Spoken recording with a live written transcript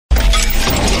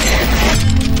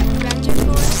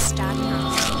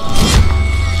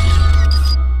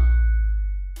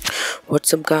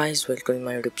What's up guys, welcome to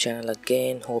my YouTube channel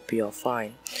again. Hope you are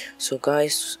fine. So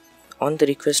guys, on the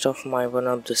request of one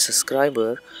of the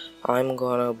subscriber, I'm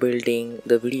gonna building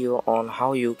the video on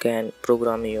how you can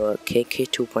program your KK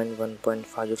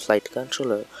 2.1.5 flight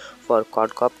controller for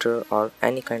quadcopter or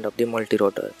any kind of the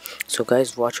multi-rotor. So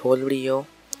guys, watch whole video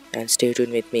and stay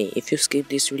tuned with me. If you skip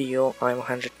this video, I'm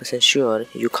 100% sure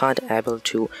you can't able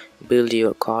to build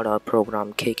your quad or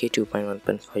program KK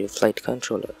 2.1.5 flight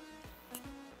controller.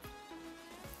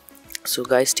 So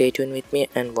guys, stay tuned with me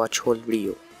and watch whole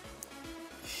video.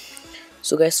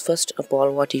 So guys, first of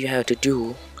all, what you have to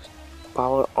do,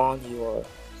 power on your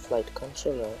flight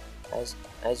controller.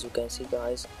 As you can see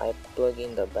guys, I plug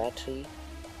in the battery.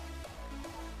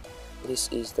 This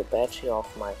is the battery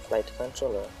of my flight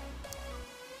controller,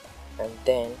 and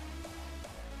then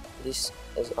this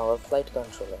is our flight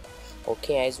controller.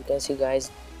 Okay, as you can see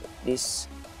guys, this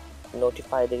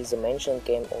notify there is a mention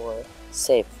came over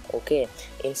safe. Okay,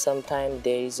 in some time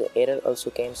there is an error also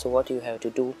came. So what you have to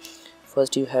do,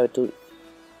 first you have to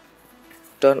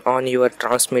turn on your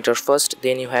transmitter first,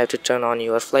 then you have to turn on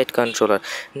your flight controller.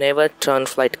 Never turn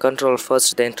flight controller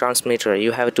first then transmitter.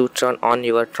 You have to turn on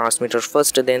your transmitter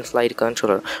first then flight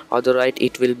controller, otherwise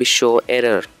it will be show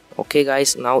error. Okay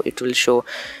guys, now it will show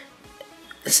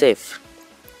safe.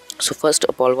 So first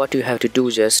of all, what you have to do,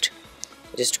 just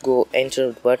go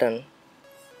enter button,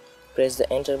 press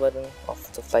the enter button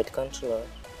of the flight controller.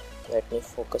 Let me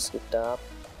focus it up.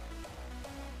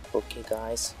 Okay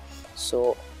guys,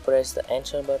 so press the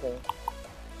enter button.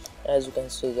 As you can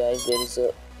see guys, there is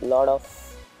a lot of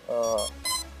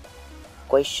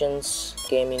questions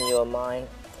came in your mind.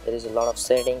 There is a lot of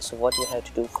settings. So what you have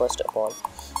to do, first of all,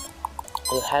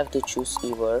 you have to choose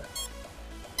your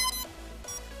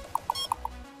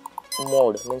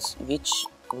mode, means which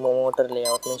motor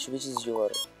layout, means which is your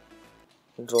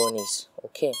drone is.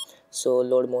 Okay, so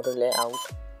load motor layout,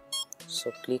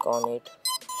 so click on it.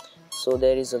 So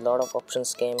there is a lot of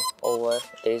options came over.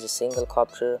 There is a single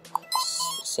copter,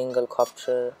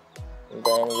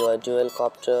 then your dual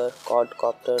copter,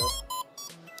 quadcopter,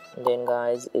 then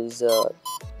guys is a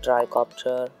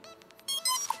tricopter.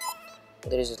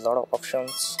 There is a lot of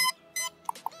options.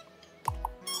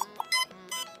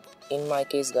 In my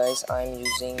case guys, I am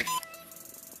using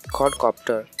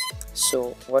quadcopter.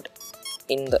 So what,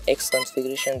 in the X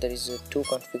configuration there is a 2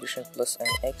 configuration plus an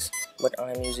X, but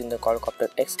I am using the quadcopter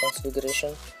X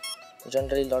configuration.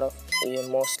 Generally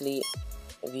mostly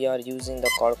we are using the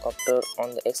quadcopter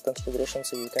on the X configuration,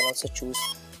 so you can also choose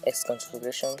X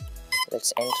configuration.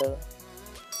 Let's enter.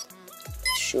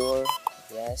 Sure,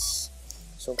 yes.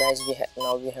 So guys,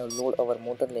 now we have load our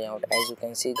motor layout. As you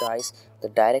can see guys, the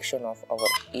direction of our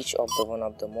each of the one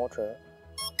of the motor,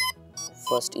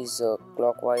 first is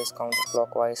clockwise,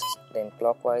 counterclockwise, then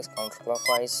clockwise,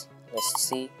 counterclockwise. Let's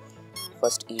see.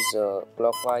 First is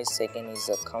clockwise, second is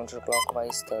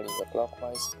counterclockwise, third is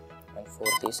clockwise, and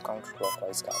fourth is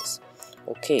counterclockwise guys.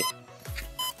 Okay,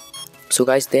 so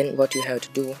guys, then what you have to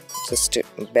do, just step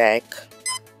back,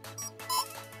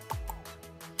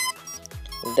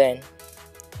 then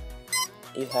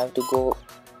you have to go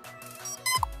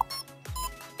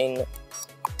in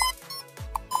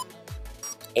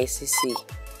ACC.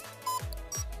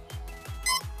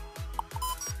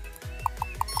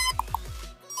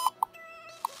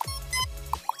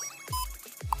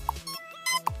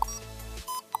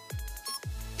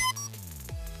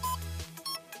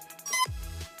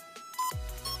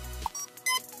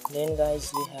 Then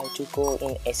guys, we have to go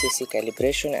in ACC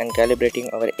calibration, and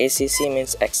calibrating our ACC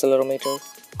means accelerometer.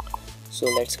 So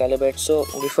let's calibrate. So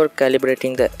before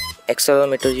calibrating the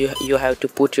accelerometer, you have to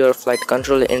put your flight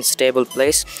controller in stable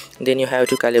place, then you have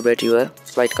to calibrate your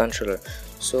flight controller.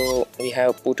 So we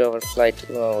have put our flight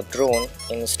drone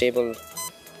in a stable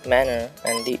manner,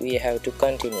 and we have to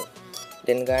continue.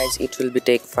 Then guys, it will be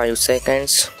take 5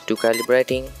 seconds to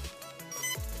calibrating.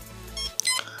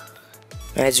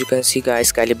 As you can see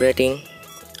guys, calibrating.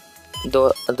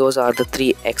 Those are the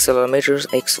 3 accelerometers,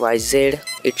 X, Y, Z.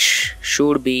 It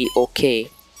should be okay.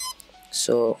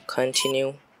 So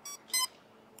continue.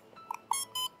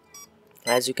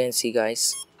 As you can see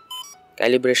guys,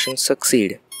 calibration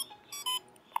succeed.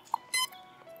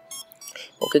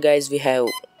 Okay guys, we have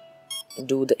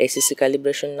do the ACC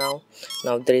calibration now.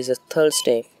 Now there is a third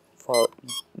step. For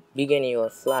begin your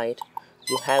flight,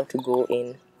 you have to go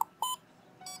in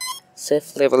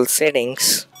safe level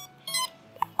settings.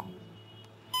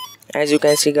 As you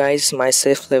can see guys, my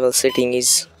safe level setting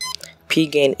is P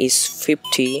gain is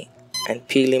 50 and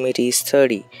P limit is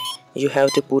 30. You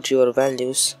have to put your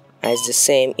values as the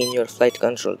same in your flight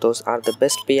control. Those are the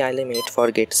best PI limit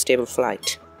for get stable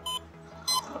flight.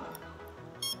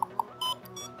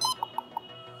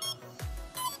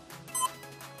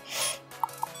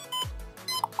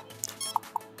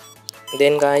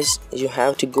 Then guys, you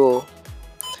have to go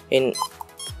in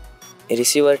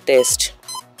receiver test.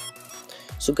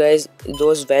 So guys,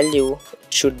 those value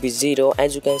should be 0.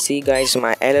 As you can see guys,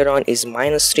 my aileron is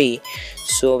 -3.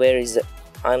 So where is the,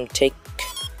 I'm take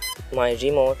my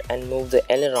remote and move the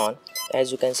aileron.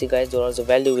 As you can see guys, the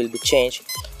value will be changed.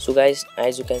 So guys,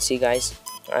 as you can see guys,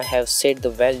 I have set the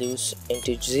values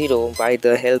into 0 by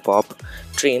the help of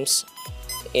trims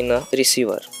in a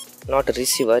receiver, not a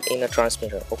receiver, in a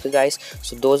transmitter. Okay guys,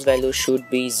 so those values should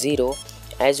be 0.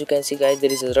 As you can see guys,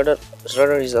 there is a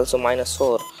rudder is also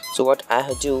 -4. So what I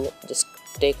have to do, just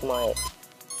take my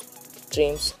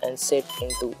trims and set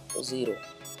into 0.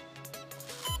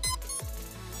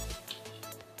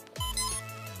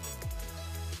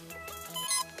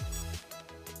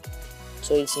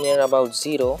 So it's near about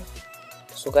 0.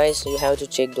 So guys, you have to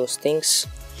check those things.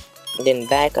 Then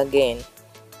back again.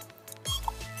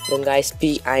 Then guys,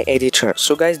 PI editor.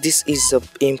 So guys, this is the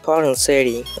important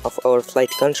setting of our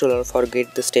flight controller for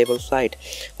get the stable flight.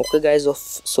 Okay guys,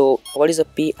 so what is a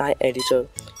PI editor?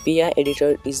 PI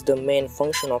editor is the main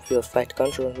function of your flight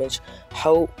controller. Means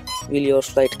how will your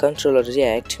flight controller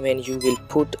react when you will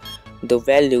put the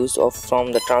values of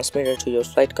from the transmitter to your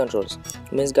flight controls.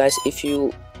 Means guys, if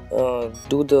you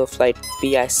do the flight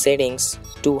PI settings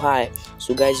too high,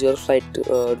 so guys, your flight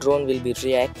drone will be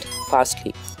react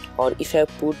fastly. Or if I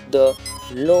put the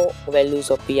low values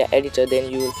of PI editor,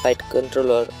 then your flight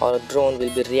controller or drone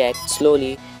will be react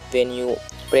slowly when you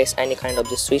press any kind of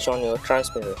the switch on your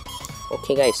transmitter.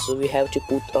 Okay guys, so we have to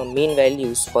put mean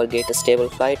values for get a stable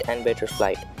flight and better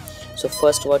flight. So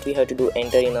first what we have to do,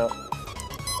 enter in a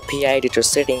PI editor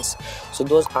settings. So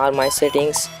those are my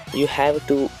settings. You have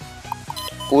to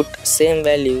put same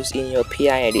values in your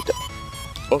PI editor.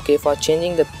 Okay, for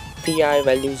changing the PI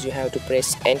values you have to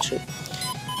press enter.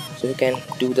 So you can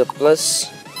do the plus,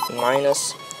 minus.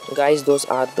 Guys, those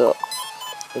are the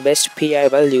best PI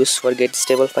values for get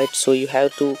stable flight. So you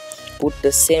have to put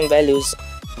the same values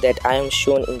that I am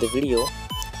shown in the video.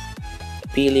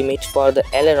 P limit for the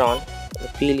aileron, the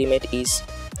P limit is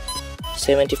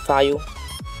 75.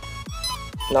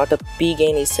 Not a P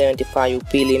gain is 75,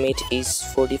 P limit is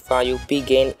 45, P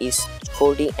gain is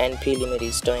 40 and P limit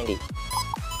is 20.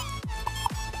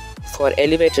 For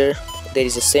elevator, there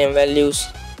is the same values.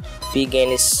 P gain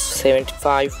is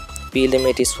 75, P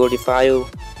limit is 45,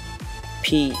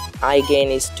 P I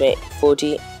gain is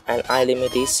 40 and I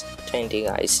limit is 20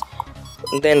 guys.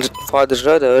 Then for the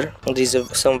rudder,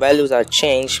 some values are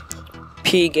changed.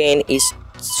 P gain is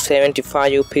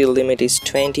 75, P limit is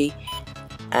 20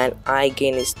 and I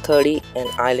gain is 30 and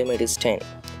I limit is 10.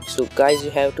 So guys,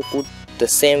 you have to put the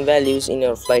same values in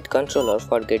your flight controller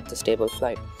for get the stable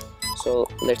flight. So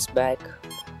let's back.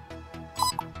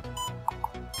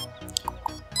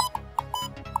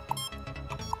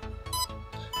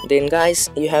 Then guys,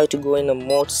 you have to go in the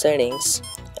mode settings.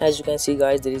 As you can see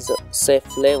guys, there is a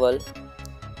safe level.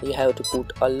 You have to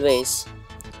put always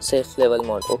safe level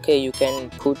mode. Okay, you can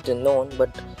put the known, but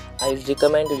I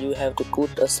recommend you have to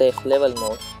put a safe level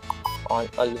mode on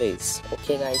always.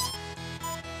 Okay guys,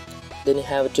 then you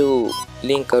have to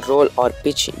link a roll or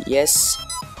pitch, yes.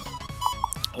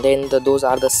 Then those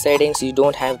are the settings. You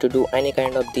don't have to do any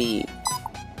kind of the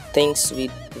things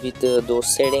with those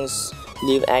settings.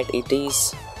 Leave as it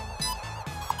is.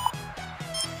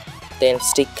 Then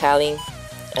stick calling.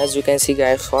 As you can see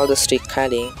guys, for the stick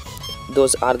calling,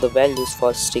 those are the values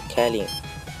for stick calling.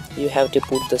 You have to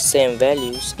put the same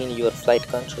values in your flight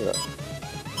controller.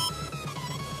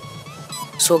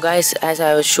 So guys, as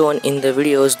I was shown in the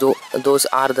videos, those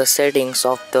are the settings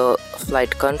of the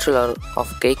flight controller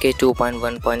of KK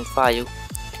 2.1.5.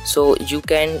 So you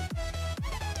can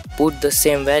put the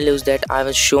same values that I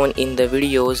was shown in the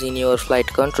videos in your flight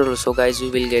controller. So guys, you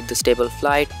will get the stable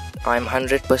flight, I'm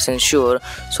 100% sure.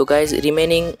 So guys,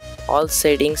 remaining all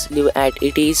settings leave at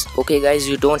it is. Okay guys,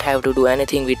 you don't have to do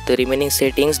anything with the remaining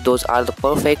settings. Those are the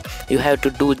perfect. You have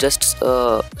to do just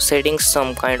settings,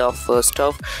 some kind of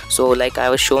stuff. So like I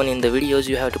was shown in the videos,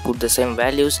 you have to put the same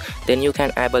values, then you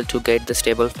can able to get the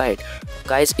stable flight.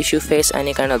 Guys, if you face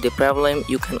any kind of the problem,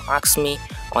 you can ask me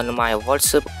on my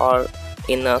WhatsApp or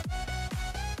in a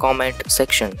comment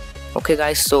section. Okay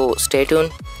guys, so stay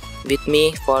tuned with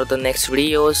me for the next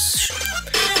videos.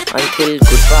 Until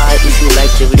goodbye. If you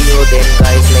like the video, then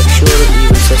guys, make sure you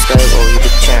will subscribe our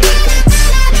YouTube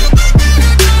channel.